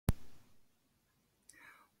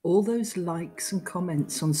All those likes and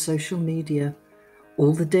comments on social media,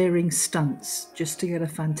 all the daring stunts just to get a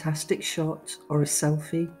fantastic shot or a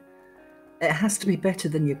selfie, it has to be better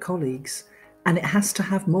than your colleagues, and it has to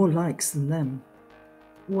have more likes than them.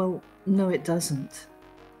 Well, no, it doesn't.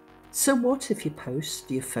 So what if your post,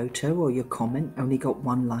 your photo, or your comment only got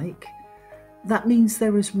one like? That means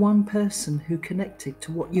there is one person who connected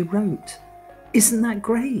to what you wrote. Isn't that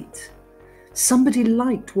great? Somebody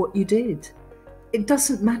liked what you did. It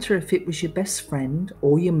doesn't matter if it was your best friend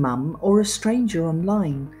or your mum or a stranger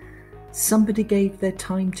online. Somebody gave their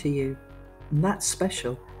time to you, and that's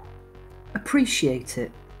special. Appreciate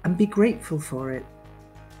it and be grateful for it.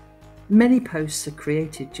 Many posts are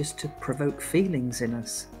created just to provoke feelings in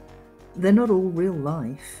us. They're not all real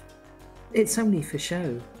life. It's only for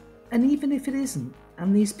show. And even if it isn't,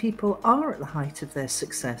 and these people are at the height of their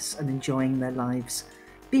success and enjoying their lives,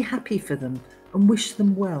 be happy for them and wish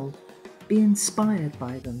them well. Be inspired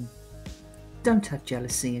by them. Don't have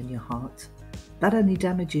jealousy in your heart. That only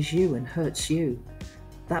damages you and hurts you.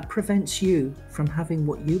 That prevents you from having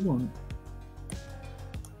what you want.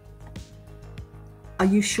 Are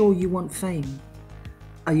you sure you want fame?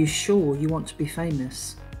 Are you sure you want to be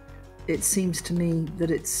famous? It seems to me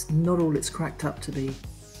that it's not all it's cracked up to be.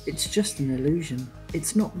 It's just an illusion.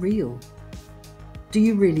 It's not real. Do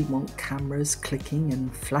you really want cameras clicking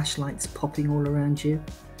and flashlights popping all around you?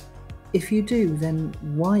 If you do, then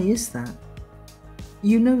why is that?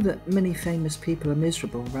 You know that many famous people are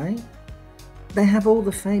miserable, right? They have all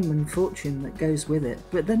the fame and fortune that goes with it,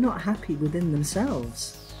 but they're not happy within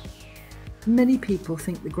themselves. Many people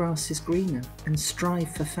think the grass is greener and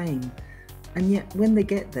strive for fame, and yet when they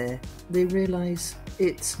get there, they realise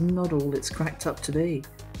it's not all it's cracked up to be.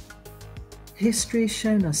 History has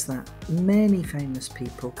shown us that many famous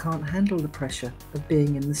people can't handle the pressure of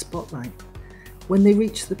being in the spotlight. When they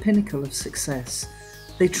reach the pinnacle of success,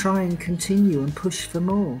 they try and continue and push for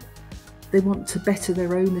more. They want to better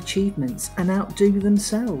their own achievements and outdo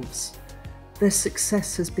themselves. Their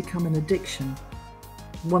success has become an addiction,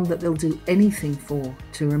 one that they'll do anything for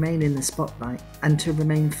to remain in the spotlight and to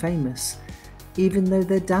remain famous, even though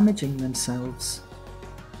they're damaging themselves.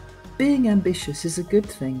 Being ambitious is a good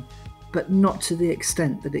thing, but not to the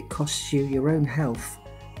extent that it costs you your own health,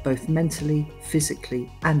 both mentally,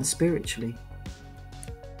 physically, and spiritually.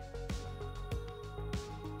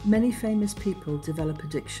 Many famous people develop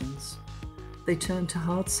addictions. They turn to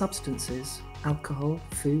hard substances, alcohol,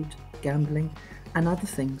 food, gambling, and other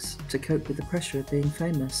things to cope with the pressure of being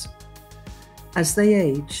famous. As they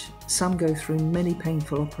age, some go through many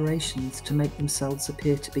painful operations to make themselves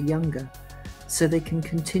appear to be younger, so they can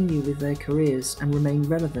continue with their careers and remain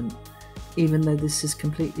relevant, even though this is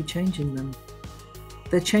completely changing them.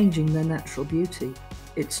 They're changing their natural beauty.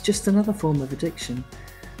 It's just another form of addiction,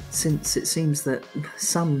 since it seems that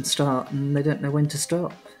some start and they don't know when to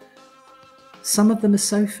stop. Some of them are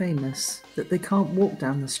so famous that they can't walk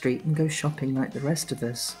down the street and go shopping like the rest of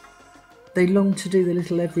us. They long to do the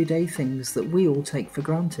little everyday things that we all take for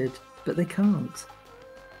granted, but they can't.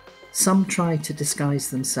 Some try to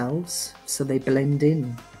disguise themselves, so they blend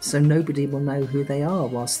in, so nobody will know who they are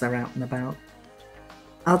whilst they're out and about.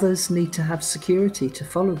 Others need to have security to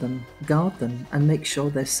follow them, guard them, and make sure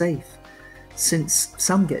they're safe, since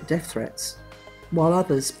some get death threats, while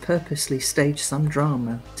others purposely stage some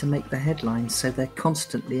drama to make the headlines so they're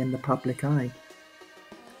constantly in the public eye.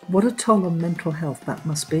 What a toll on mental health that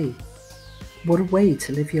must be. What a way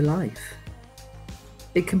to live your life.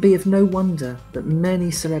 It can be of no wonder that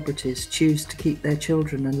many celebrities choose to keep their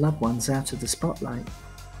children and loved ones out of the spotlight.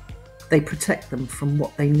 They protect them from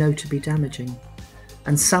what they know to be damaging,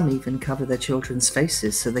 and some even cover their children's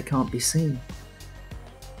faces so they can't be seen.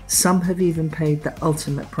 Some have even paid the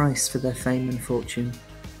ultimate price for their fame and fortune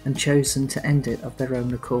and chosen to end it of their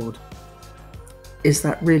own accord. Is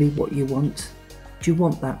that really what you want? Do you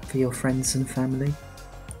want that for your friends and family?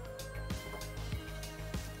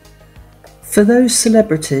 For those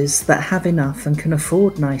celebrities that have enough and can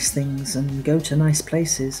afford nice things and go to nice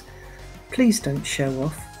places, please don't show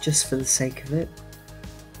off just for the sake of it.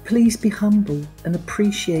 Please be humble and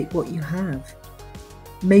appreciate what you have.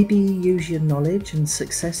 Maybe use your knowledge and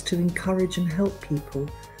success to encourage and help people,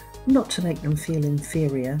 not to make them feel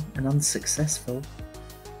inferior and unsuccessful.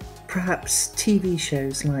 Perhaps TV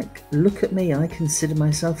shows like Look at Me, I Consider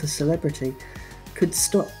Myself a Celebrity could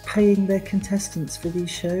stop paying their contestants for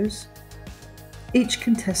these shows. Each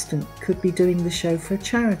contestant could be doing the show for a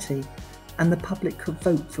charity, and the public could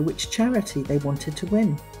vote for which charity they wanted to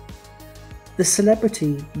win. The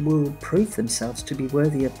celebrity will prove themselves to be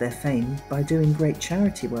worthy of their fame by doing great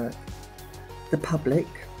charity work. The public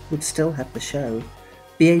would still have the show,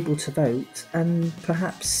 be able to vote, and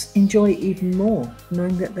perhaps enjoy even more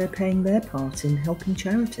knowing that they're paying their part in helping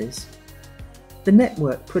charities. The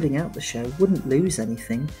network putting out the show wouldn't lose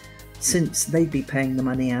anything, since they'd be paying the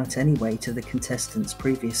money out anyway to the contestants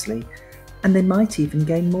previously, and they might even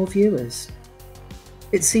gain more viewers.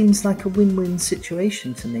 It seems like a win-win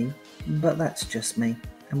situation to me, but that's just me,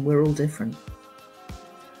 and we're all different.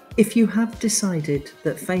 If you have decided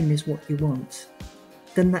that fame is what you want,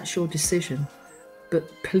 then that's your decision, but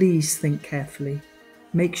please think carefully.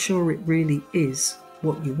 Make sure it really is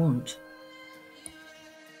what you want.